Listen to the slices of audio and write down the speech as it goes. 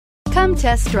Come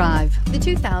test drive the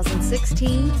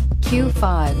 2016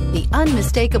 Q5. The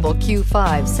unmistakable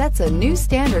Q5 sets a new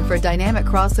standard for dynamic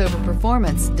crossover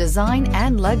performance, design,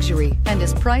 and luxury, and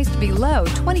is priced below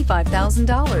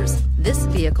 $25,000. This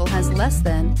vehicle has less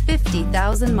than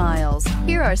 50,000 miles.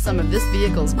 Here are some of this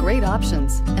vehicle's great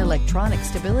options: electronic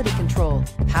stability control,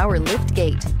 power lift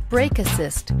gate, brake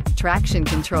assist, traction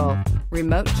control,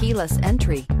 remote keyless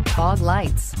entry, fog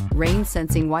lights, rain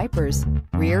sensing wipers,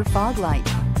 rear fog light,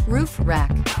 roof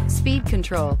rack, speed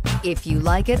control. If you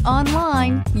like it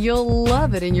online, you'll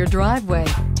love it in your driveway.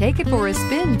 Take it for a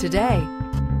spin today.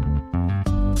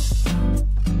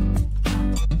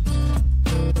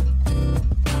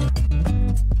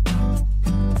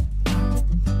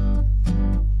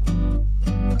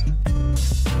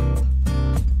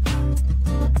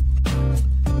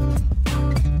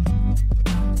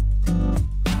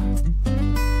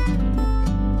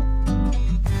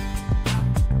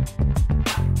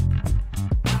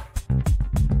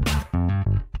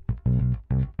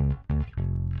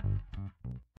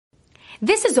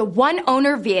 This is a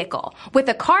one-owner vehicle with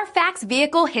a CARFAX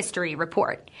Vehicle History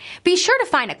Report. Be sure to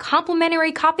find a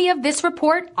complimentary copy of this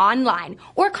report online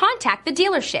or contact the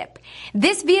dealership.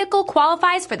 This vehicle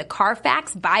qualifies for the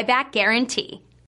CARFAX Buyback Guarantee.